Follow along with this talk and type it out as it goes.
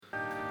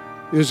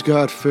Is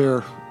God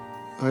fair?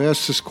 I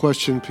ask this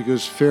question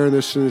because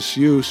fairness in its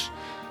use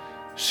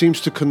seems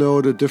to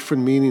connote a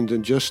different meaning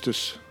than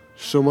justice,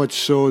 so much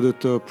so that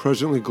the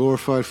presently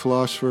glorified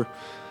philosopher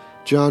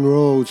John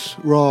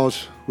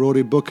Rawls wrote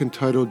a book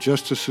entitled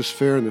Justice is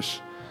Fairness.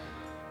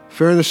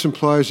 Fairness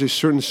implies a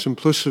certain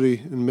simplicity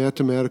in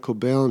mathematical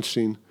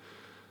balancing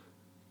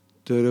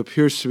that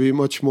appears to be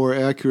much more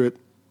accurate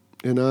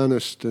and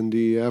honest than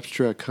the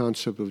abstract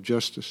concept of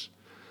justice.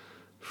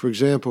 For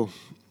example,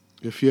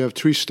 if you have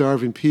 3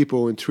 starving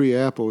people and 3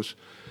 apples,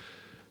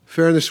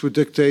 fairness would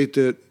dictate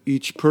that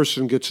each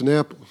person gets an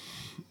apple.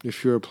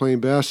 If you're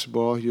playing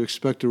basketball, you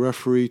expect the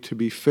referee to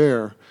be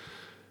fair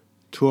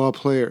to all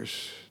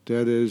players.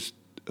 That is,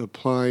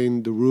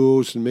 applying the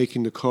rules and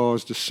making the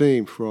calls the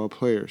same for all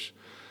players.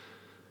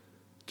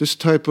 This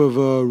type of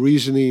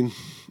reasoning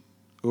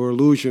or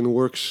illusion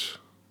works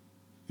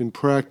in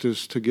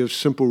practice to give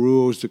simple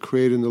rules to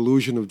create an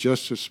illusion of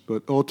justice,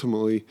 but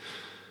ultimately,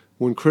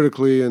 when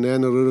critically and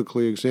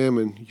analytically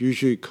examined,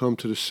 usually come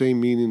to the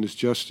same meaning as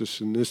justice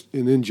and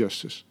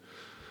injustice.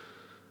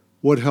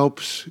 What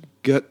helps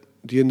get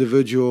the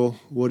individual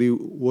what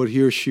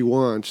he or she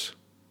wants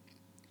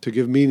to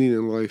give meaning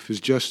in life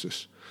is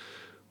justice.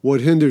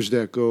 What hinders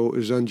that goal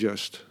is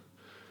unjust.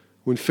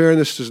 When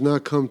fairness does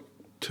not come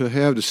to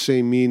have the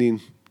same meaning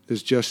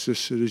as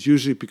justice, it is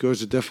usually because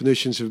the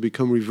definitions have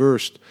become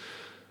reversed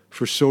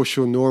for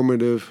social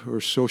normative or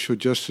social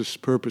justice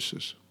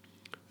purposes.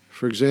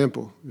 For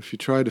example, if you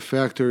try to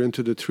factor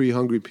into the 3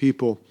 hungry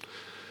people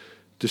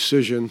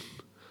decision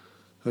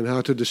on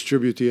how to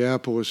distribute the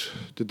apples,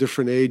 the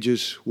different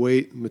ages,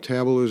 weight,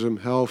 metabolism,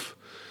 health,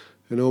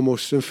 and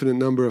almost infinite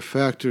number of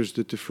factors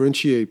that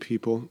differentiate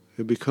people,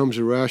 it becomes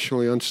a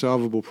rationally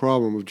unsolvable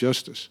problem of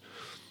justice.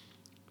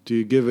 Do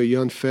you give a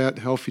young, fat,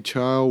 healthy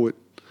child with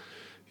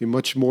a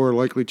much more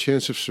likely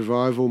chance of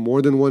survival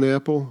more than 1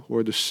 apple,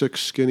 or the sick,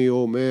 skinny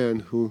old man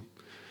who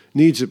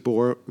needs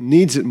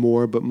it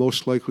more, but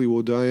most likely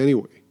will die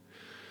anyway?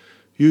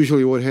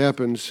 Usually what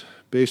happens,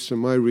 based on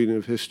my reading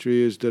of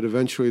history, is that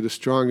eventually the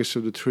strongest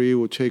of the 3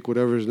 will take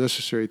whatever is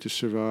necessary to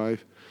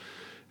survive,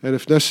 and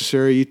if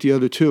necessary, eat the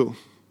other 2.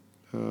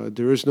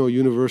 There is no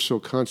universal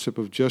concept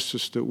of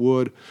justice that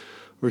would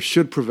or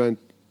should prevent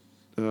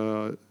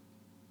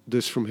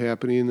this from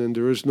happening, and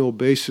there is no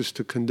basis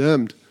to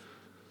condemn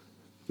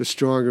the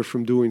stronger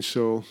from doing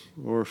so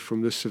or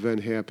from this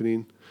event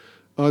happening,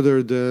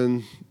 other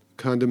than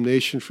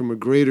condemnation from a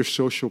greater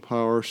social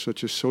power,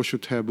 such as social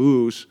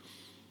taboos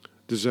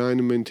designed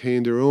to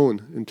maintain their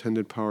own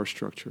intended power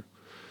structure.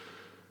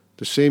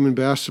 The same in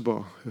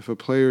basketball. If a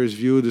player is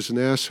viewed as an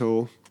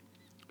asshole,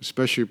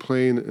 especially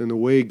playing an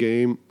away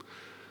game,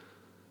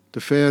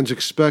 the fans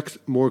expect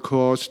more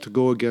calls to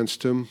go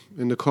against him,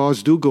 and the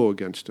calls do go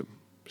against him.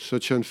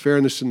 Such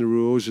unfairness in the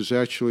rules is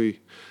actually,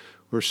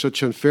 or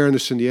such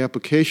unfairness in the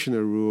application of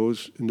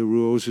the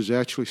rules is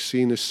actually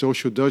seen as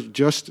social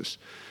justice,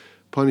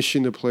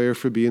 punishing the player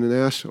for being an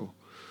asshole.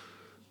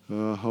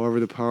 However,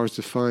 the powers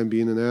define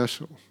being an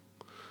asshole.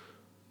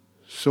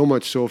 So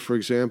much so, for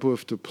example,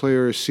 if the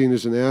player is seen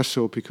as an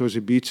asshole because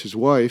he beats his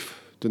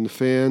wife, then the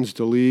fans,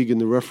 the league,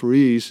 and the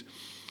referees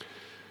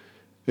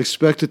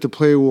expect that the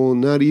player will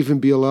not even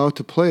be allowed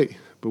to play,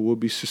 but will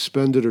be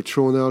suspended or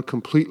thrown out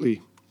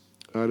completely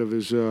out of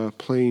his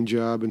playing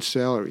job and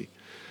salary.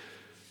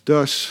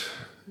 Thus,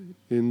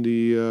 in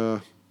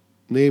the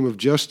name of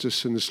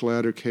justice in this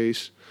latter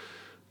case,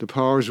 the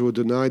powers will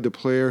deny the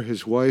player,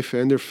 his wife,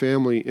 and their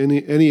family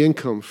any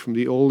income from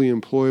the only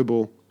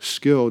employable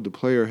skill the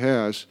player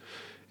has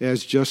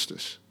as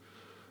justice.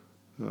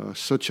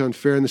 Such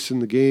unfairness in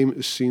the game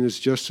is seen as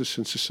justice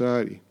in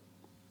society.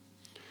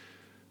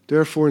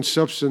 Therefore, in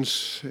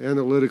substance,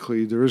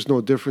 analytically, there is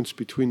no difference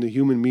between the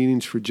human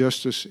meanings for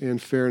justice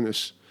and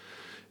fairness,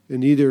 and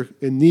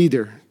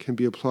neither can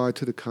be applied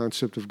to the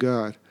concept of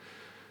God.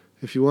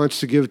 If he wants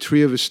to give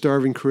 3 of his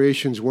starving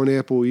creations 1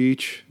 apple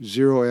each,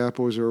 0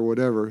 apples, or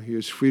whatever, he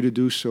is free to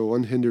do so,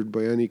 unhindered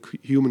by any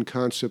human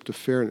concept of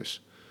fairness.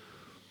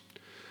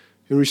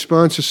 In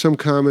response to some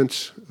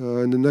comments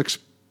in the next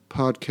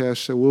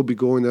podcast, I will be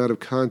going out of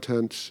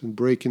content and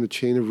breaking the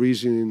chain of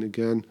reasoning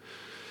again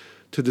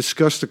to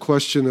discuss the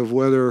question of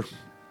whether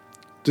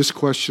this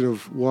question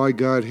of why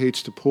God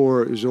hates the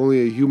poor is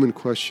only a human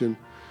question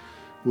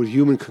with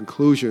human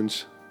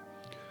conclusions,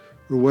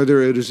 or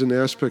whether it is an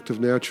aspect of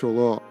natural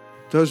law.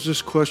 Does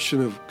this question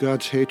of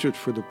God's hatred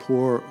for the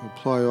poor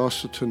apply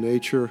also to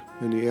nature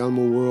and the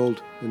animal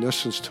world, in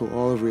essence to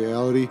all of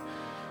reality,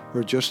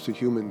 or just to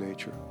human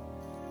nature?